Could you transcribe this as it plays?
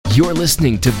You're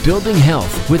listening to Building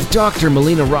Health with Dr.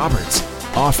 Melina Roberts,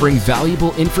 offering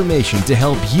valuable information to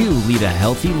help you lead a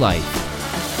healthy life.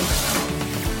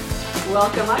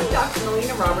 Welcome, I'm Dr.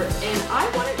 Melina Roberts, and I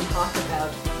want to talk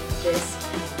about this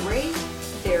great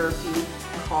therapy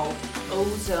called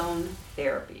ozone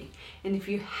therapy. And if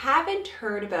you haven't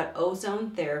heard about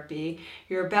ozone therapy,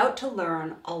 you're about to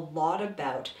learn a lot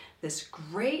about this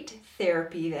great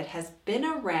therapy that has been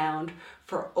around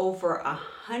for over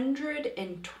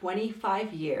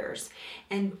 125 years.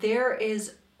 And there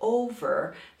is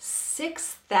over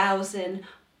 6,000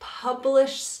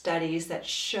 published studies that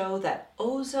show that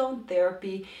ozone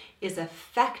therapy is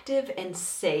effective and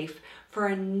safe for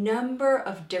a number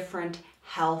of different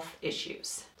health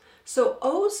issues. So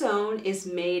ozone is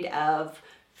made of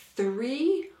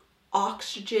 3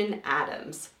 oxygen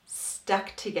atoms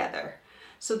stuck together.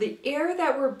 So the air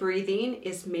that we're breathing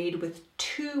is made with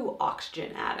 2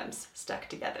 oxygen atoms stuck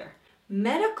together.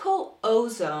 Medical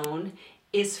ozone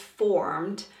is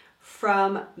formed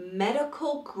from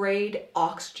medical grade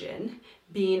oxygen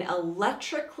being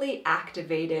electrically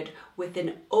activated with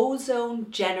an ozone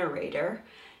generator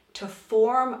to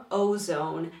form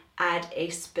ozone at a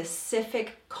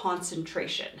specific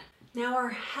concentration. Now, our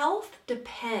health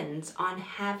depends on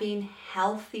having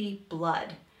healthy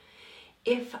blood.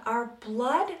 If our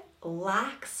blood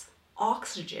lacks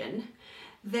oxygen,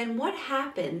 then what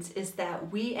happens is that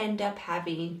we end up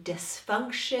having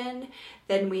dysfunction,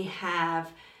 then we have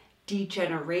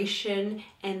degeneration,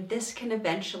 and this can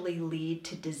eventually lead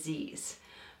to disease.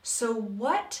 So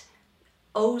what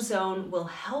ozone will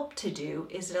help to do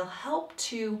is it'll help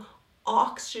to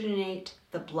oxygenate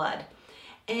the blood.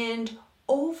 And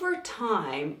over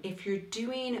time, if you're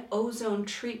doing ozone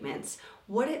treatments,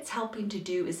 what it's helping to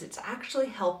do is it's actually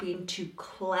helping to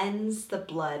cleanse the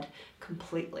blood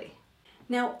completely.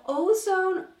 Now,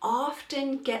 ozone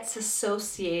often gets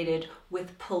associated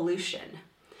with pollution.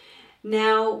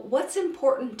 Now, what's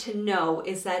important to know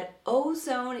is that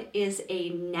ozone is a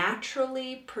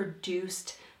naturally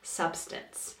produced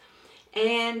substance.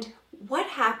 And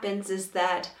what happens is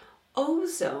that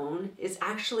ozone is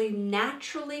actually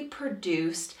naturally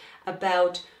produced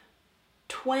about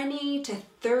 20 to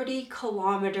 30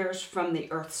 kilometers from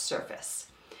the Earth's surface.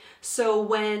 So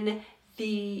when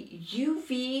the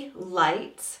UV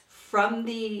lights from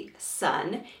the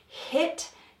sun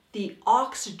hit the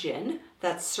oxygen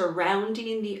that's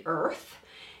surrounding the Earth,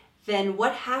 then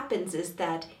what happens is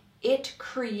that it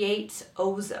creates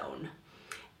ozone.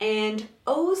 And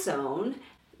ozone,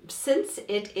 since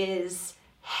it is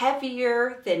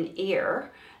heavier than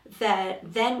air,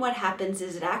 then what happens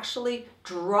is it actually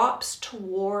drops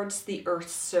towards the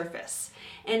Earth's surface.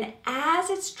 And as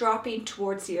it's dropping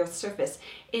towards the Earth's surface,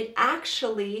 it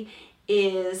actually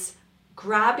is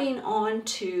grabbing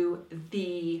onto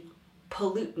the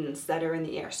pollutants that are in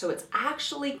the air. So it's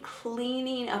actually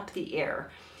cleaning up the air.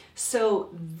 So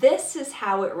this is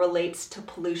how it relates to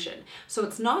pollution. So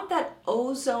it's not that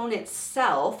ozone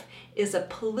itself is a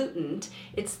pollutant,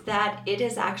 it's that it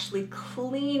is actually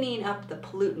cleaning up the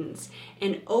pollutants,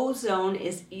 and ozone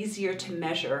is easier to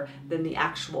measure than the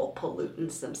actual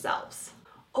pollutants themselves.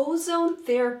 Ozone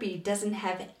therapy doesn't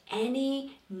have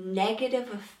any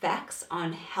negative effects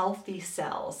on healthy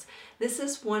cells. This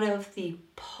is one of the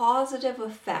positive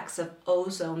effects of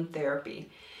ozone therapy.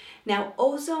 Now,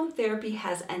 ozone therapy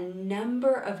has a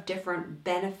number of different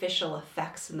beneficial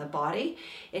effects in the body.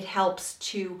 It helps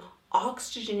to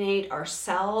oxygenate our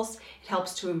cells. It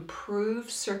helps to improve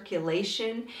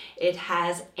circulation. It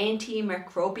has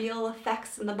antimicrobial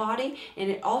effects in the body,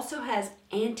 and it also has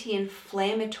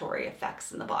anti-inflammatory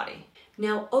effects in the body.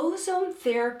 Now, ozone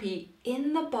therapy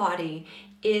in the body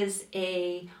is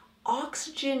a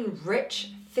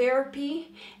oxygen-rich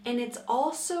therapy, and it's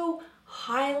also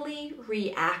highly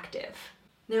reactive.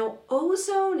 Now,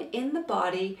 ozone in the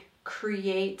body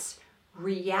creates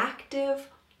reactive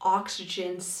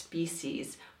oxygen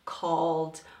species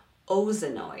called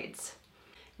ozonoids.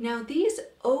 Now, these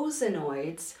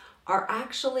ozonoids are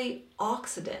actually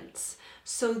oxidants,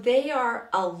 so they are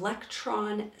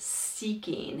electron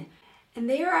seeking, and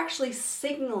they are actually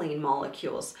signaling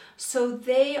molecules. So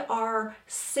they are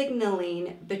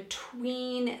signaling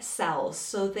between cells.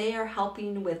 So they are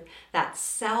helping with that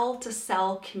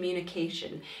cell-to-cell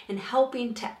communication and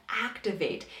helping to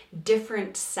activate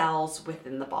different cells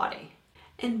within the body.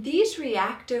 And these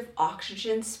reactive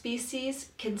oxygen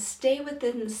species can stay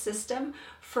within the system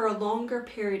for a longer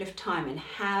period of time and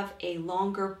have a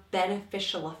longer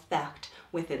beneficial effect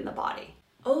within the body.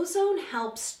 Ozone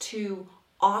helps to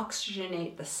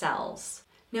oxygenate the cells.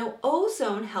 Now,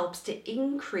 ozone helps to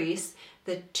increase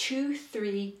the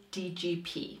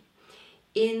 2,3-DGP.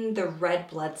 in the red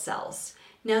blood cells.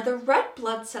 Now, the red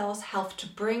blood cells help to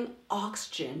bring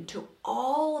oxygen to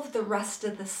all of the rest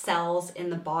of the cells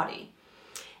in the body.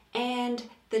 And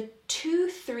the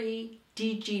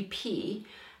 2,3-DGP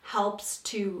helps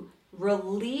to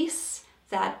release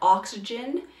that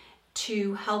oxygen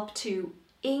to help to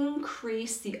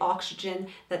increase the oxygen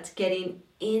that's getting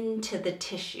into the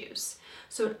tissues.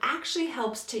 So it actually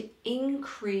helps to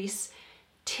increase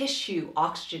tissue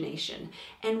oxygenation.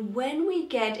 And when we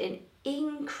get an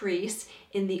increase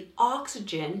in the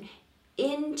oxygen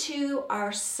into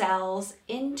our cells,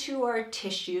 into our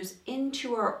tissues,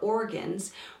 into our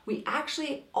organs, we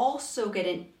actually also get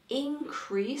an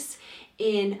increase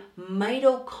in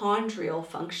mitochondrial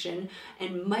function.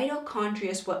 And mitochondria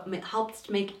is what helps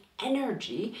to make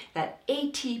energy, that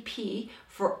ATP,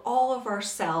 for all of our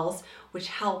cells, which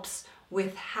helps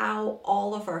with how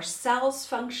all of our cells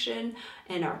function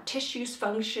and our tissues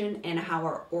function and how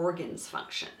our organs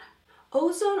function.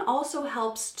 Ozone also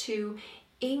helps to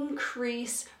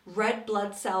increase red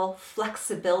blood cell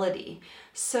flexibility.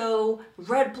 So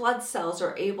red blood cells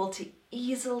are able to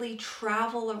easily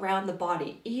travel around the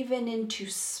body, even into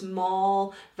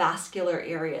small vascular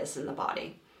areas in the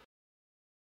body.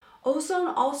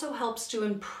 Ozone also helps to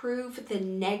improve the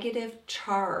negative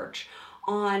charge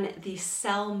on the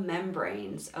cell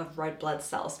membranes of red blood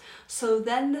cells. So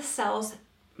then the cells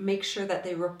make sure that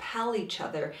they repel each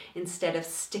other instead of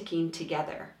sticking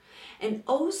together. And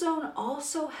ozone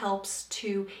also helps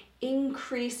to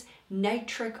increase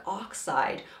nitric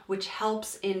oxide, which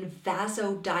helps in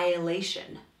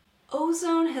vasodilation.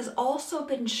 Ozone has also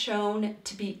been shown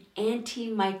to be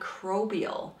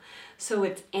antimicrobial. So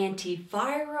it's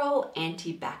antiviral,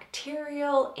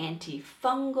 antibacterial,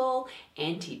 antifungal,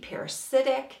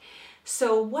 antiparasitic.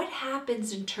 So what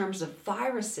happens in terms of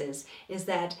viruses is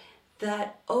that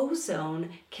ozone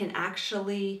can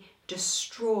actually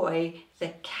destroy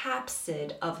the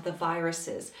capsid of the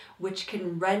viruses, which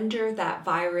can render that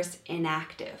virus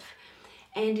inactive.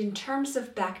 And in terms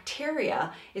of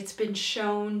bacteria, it's been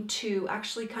shown to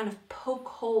actually kind of poke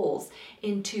holes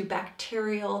into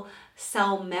bacterial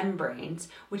cell membranes,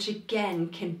 which again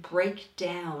can break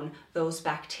down those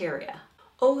bacteria.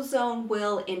 Ozone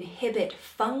will inhibit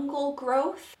fungal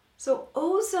growth. So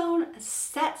ozone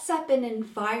sets up an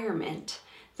environment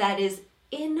that is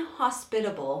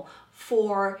inhospitable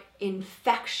for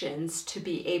infections to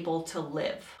be able to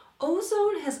live.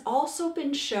 Ozone has also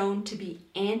been shown to be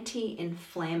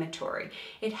anti-inflammatory.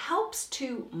 It helps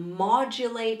to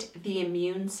modulate the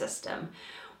immune system.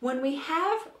 When we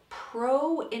have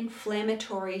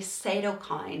pro-inflammatory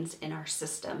cytokines in our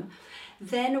system,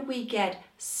 then we get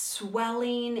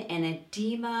swelling and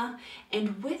edema,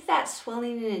 and with that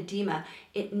swelling and edema,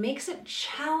 it makes it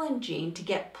challenging to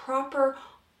get proper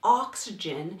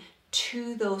oxygen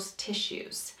to those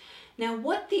tissues. Now,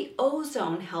 what the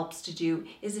ozone helps to do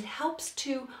is it helps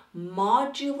to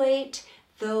modulate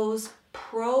those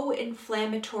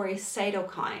pro-inflammatory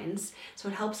cytokines. So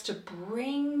it helps to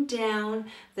bring down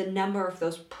the number of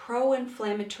those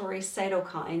pro-inflammatory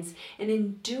cytokines, and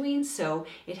in doing so,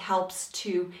 it helps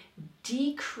to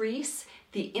decrease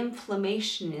the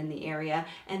inflammation in the area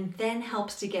and then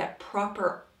helps to get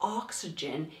proper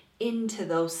oxygen into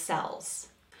those cells.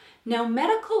 Now,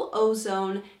 medical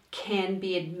ozone can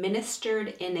be administered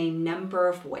in a number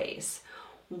of ways.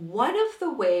 One of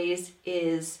the ways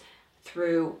is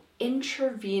through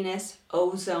intravenous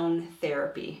ozone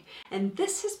therapy. And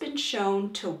this has been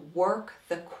shown to work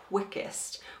the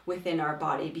quickest within our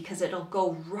body because it'll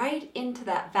go right into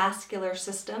that vascular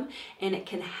system and it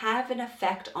can have an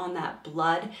effect on that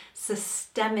blood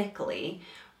systemically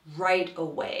right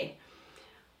away.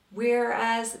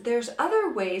 Whereas there's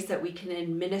other ways that we can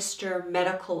administer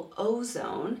medical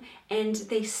ozone and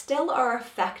they still are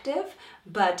effective,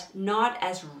 but not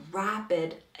as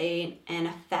rapid an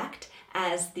effect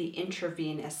as the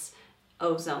intravenous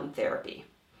ozone therapy.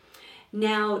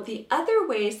 Now, the other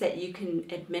ways that you can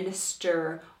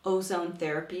administer ozone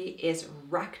therapy is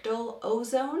rectal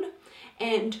ozone.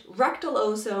 And rectal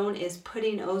ozone is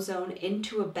putting ozone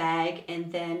into a bag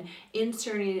and then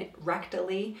inserting it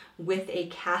rectally with a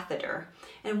catheter.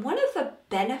 And one of the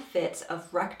benefits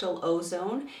of rectal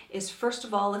ozone is, first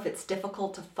of all, if it's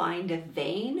difficult to find a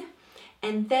vein.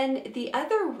 And then the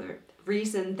other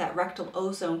reason that rectal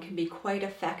ozone can be quite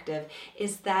effective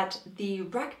is that the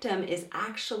rectum is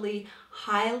actually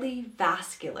highly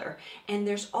vascular, and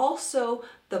there's also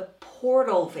the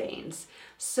portal veins.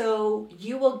 So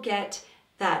you will get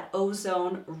that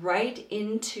ozone right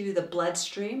into the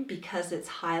bloodstream because it's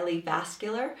highly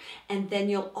vascular, and then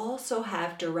you'll also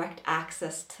have direct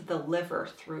access to the liver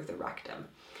through the rectum.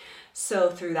 so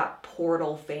through that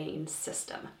portal vein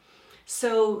system.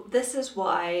 So this is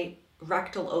why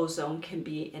rectal ozone can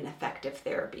be an effective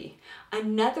therapy.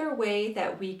 Another way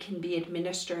that we can be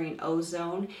administering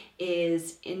ozone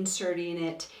is inserting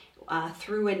it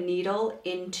through a needle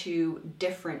into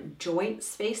different joint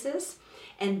spaces.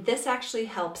 And this actually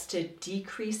helps to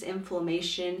decrease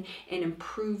inflammation and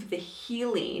improve the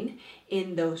healing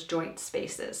in those joint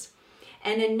spaces.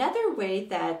 And another way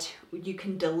that you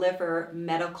can deliver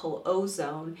medical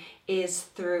ozone is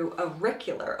through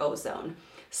auricular ozone.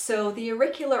 So the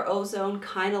auricular ozone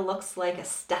kind of looks like a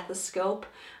stethoscope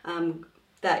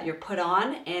that you're put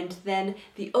on, and then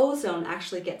the ozone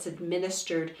actually gets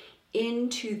administered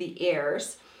into the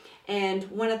ears. And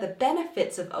one of the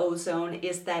benefits of ozone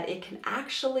is that it can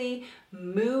actually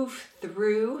move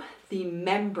through the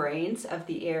membranes of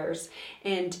the ears,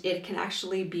 and it can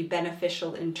actually be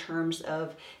beneficial in terms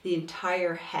of the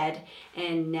entire head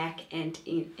and neck and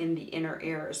in the inner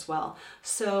ear as well.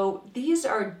 So these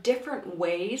are different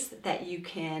ways that you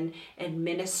can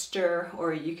administer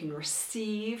or you can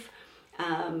receive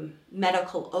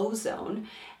medical ozone.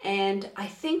 And I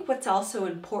think what's also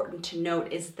important to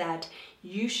note is that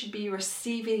you should be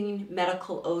receiving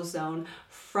medical ozone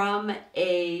from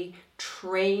a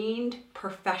trained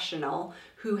professional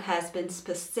who has been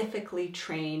specifically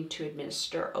trained to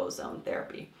administer ozone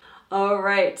therapy. All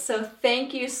right, so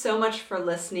thank you so much for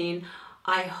listening.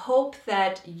 I hope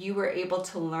that you were able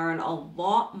to learn a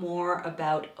lot more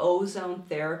about ozone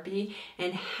therapy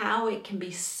and how it can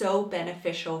be so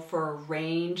beneficial for a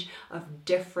range of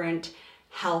different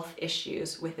health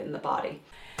issues within the body.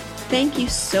 Thank you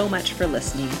so much for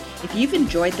listening. If you've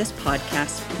enjoyed this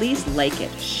podcast, please like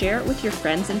it, share it with your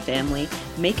friends and family,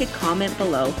 make a comment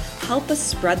below, help us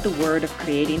spread the word of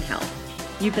creating health.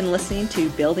 You've been listening to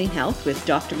Building Health with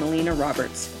Dr. Melina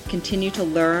Roberts. Continue to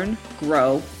learn,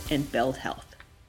 grow, and build health.